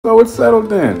So it's settled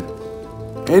then.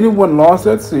 Anyone lost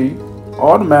at sea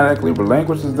automatically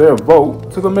relinquishes their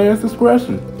vote to the mayor's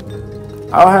discretion.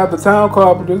 I'll have the town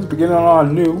carpenters begin on our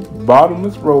new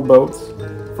bottomless rowboats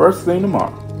first thing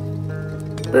tomorrow.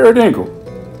 Pyridine,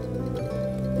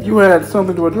 you had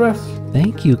something to address.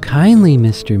 Thank you kindly,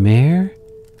 Mr. Mayor.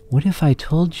 What if I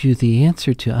told you the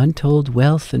answer to untold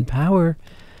wealth and power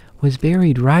was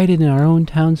buried right in our own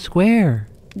town square?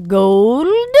 Gold?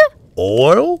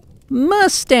 Oil?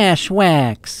 Mustache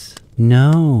wax.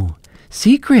 No,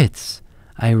 secrets.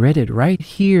 I read it right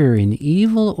here in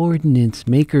Evil Ordnance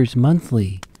Makers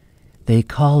Monthly. They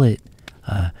call it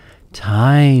a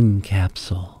time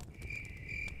capsule.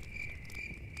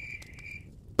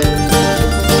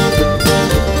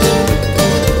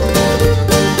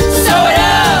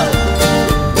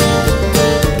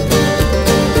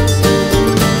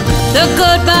 The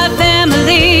Goodbye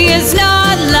family is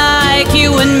not like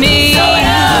you and me. Sew it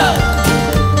up!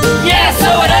 Yeah,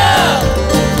 sew it up!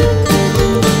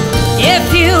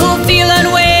 If you feel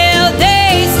unwell,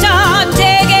 they start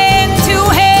digging to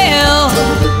hell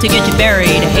to get you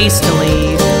buried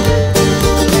hastily.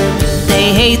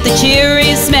 They hate the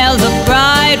cheery smell of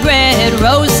bright red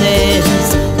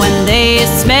roses. When they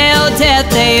smell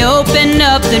death, they open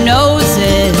up their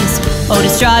noses.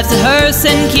 Otis drives a hearse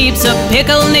and keeps a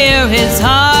pickle near his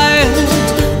heart.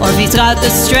 Orphie's got the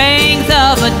strength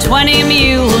of a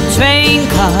 20-mule train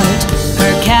cart.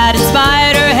 Her cat and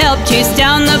spider help chase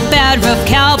down the bad rough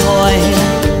cowboy.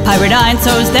 Pyridine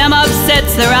sews them up,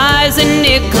 sets their eyes in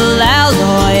nickel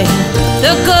alloy.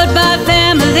 The Goodbye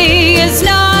family is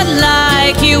not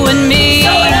like you and me.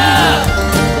 Sew it up!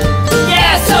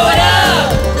 Yeah, sew it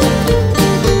up!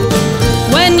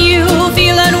 When you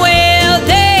feel unwell,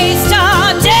 they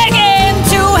start digging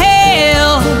to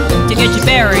hell to get you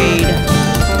buried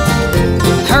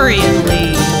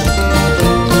hurriedly.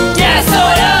 Yeah, sew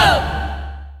it up!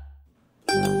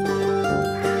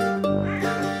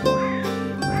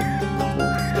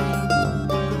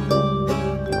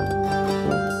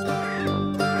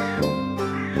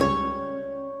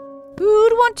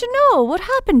 Who'd want to know what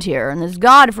happened here in this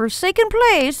god-forsaken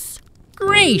place?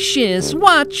 Gracious,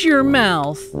 watch your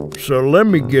mouth. So let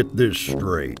me get this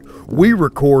straight. We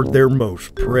record their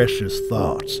most precious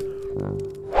thoughts.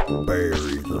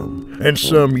 Bury them. And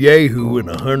some yahoo in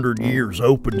 100 years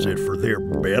opens it for their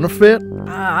benefit?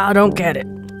 I don't get it.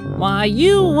 Why,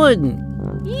 you wouldn't.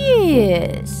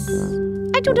 Yes.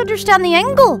 I don't understand the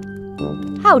angle.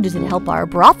 How does it help our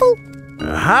brothel?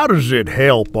 How does it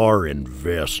help our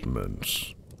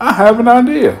investments? I have an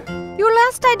idea. Your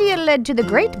last idea led to the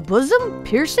great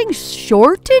bosom-piercing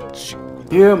shortage?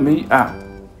 Hear me out.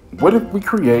 What if we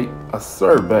create a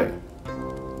survey?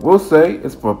 We'll say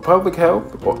it's for public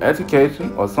health or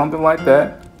education or something like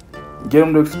that. Get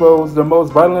them to expose their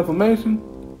most vital information.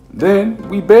 Then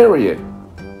we bury it.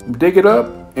 We dig it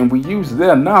up and we use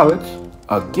their knowledge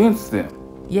against them.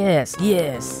 Yes,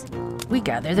 yes. We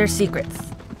gather their secrets.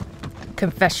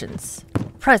 Confessions.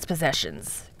 Prized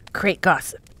possessions. Create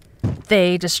gossip.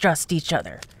 They distrust each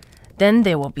other. Then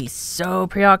they will be so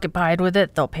preoccupied with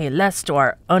it they'll pay less to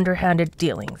our underhanded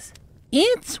dealings.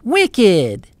 It's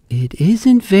wicked. It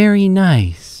isn't very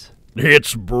nice.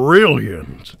 It's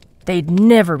brilliant. They'd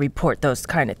never report those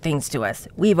kind of things to us.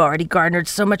 We've already garnered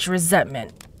so much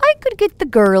resentment. I could get the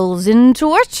girls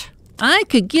into it. I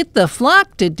could get the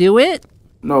flock to do it.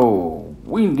 No,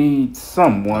 we need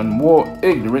someone more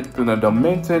ignorant than a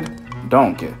demented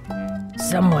donkey.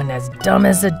 Someone as dumb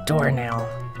as a doornail.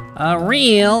 A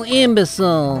real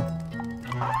imbecile.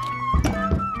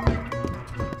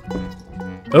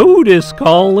 Otis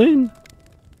calling.